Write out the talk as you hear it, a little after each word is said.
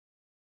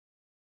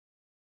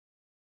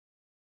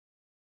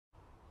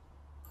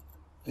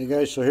Hey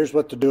guys, so here's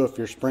what to do if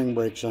your spring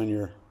breaks on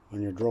your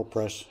drill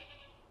press,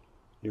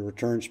 your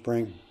return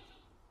spring.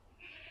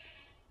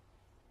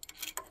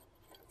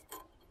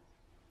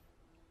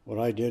 What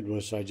I did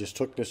was I just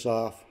took this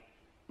off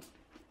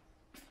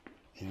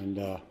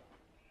and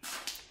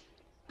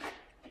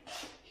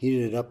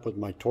heated it up with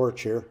my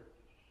torch here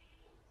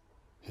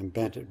and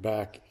bent it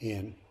back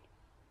in.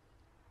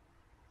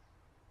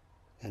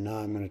 And now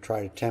I'm going to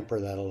try to temper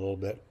that a little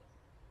bit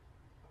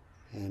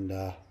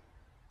and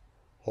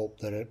hope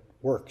that it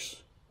works,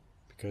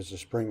 because the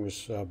spring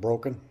was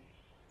broken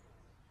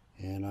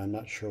and I'm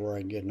not sure where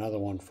I can get another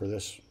one for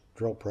this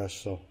drill press.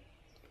 So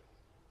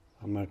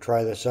I'm going to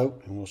try this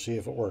out and we'll see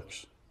if it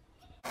works.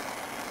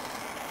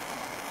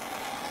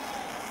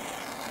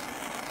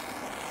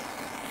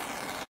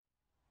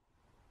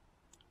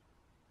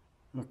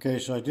 Okay,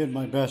 so I did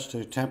my best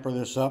to temper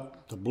this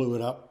up, to blue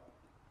it up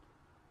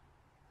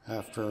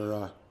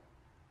after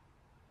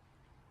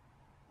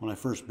when I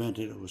first bent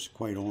it, it was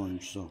quite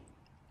orange, so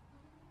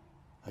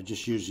I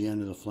just used the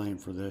end of the flame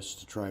for this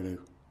to try to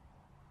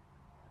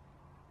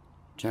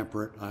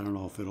temper it. I don't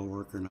know if it'll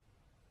work or not.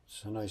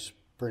 It's a nice,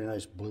 pretty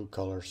nice blue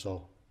color,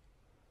 so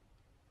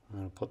I'm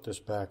going to put this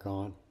back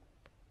on.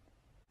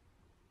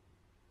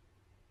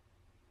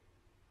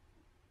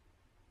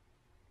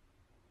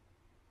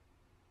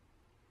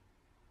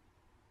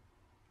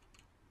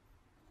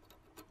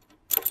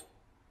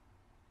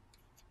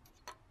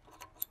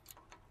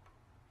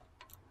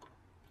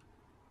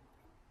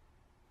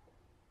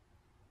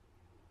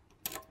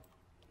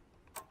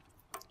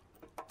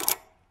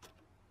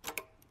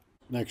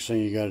 Next thing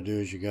you got to do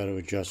is you got to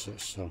adjust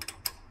this, so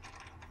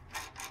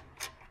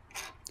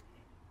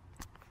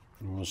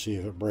and we'll see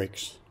if it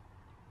breaks.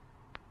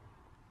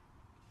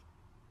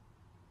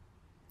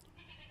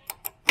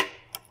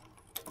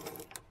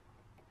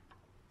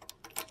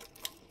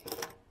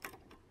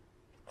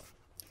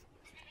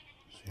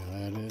 See how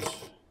that is.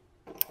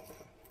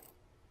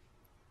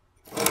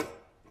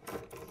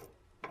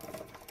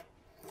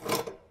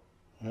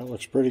 That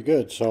looks pretty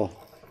good, so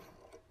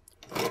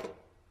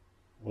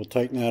we'll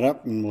tighten that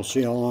up and we'll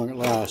see how long it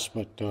lasts,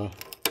 but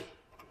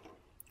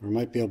we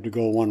might be able to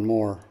go one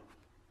more.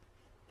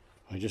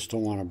 I just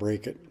don't want to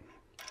break it.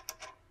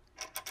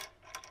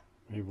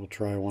 Maybe we'll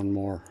try one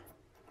more.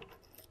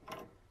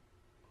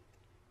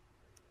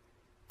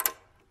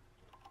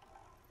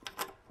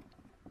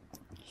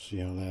 See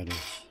how that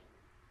is.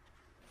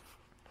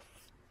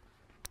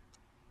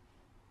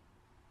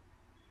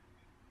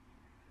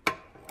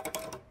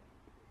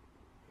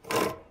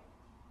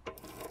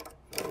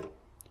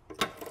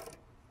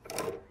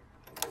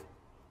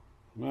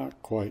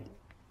 Not quite.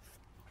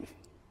 Of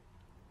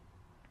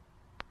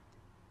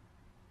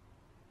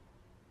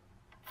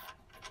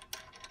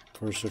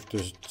course, if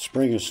the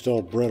spring is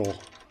still brittle,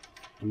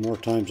 the more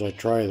times I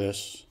try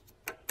this,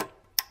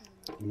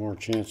 the more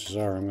chances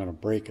are I'm going to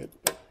break it.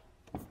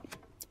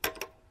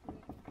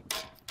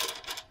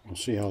 We'll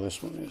see how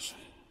this one is.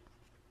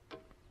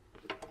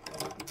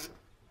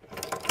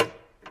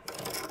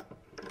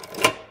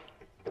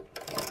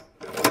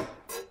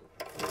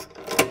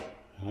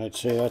 I'd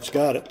say that's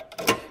got it.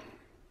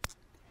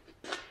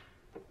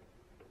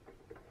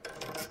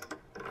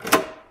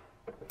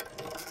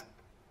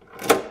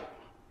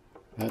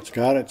 That's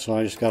got it, so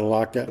I just got to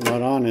lock that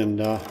nut on and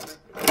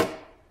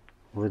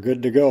we're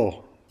good to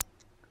go.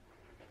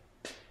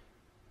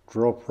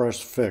 Drill press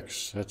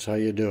fix. That's how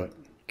you do it.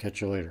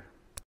 Catch you later.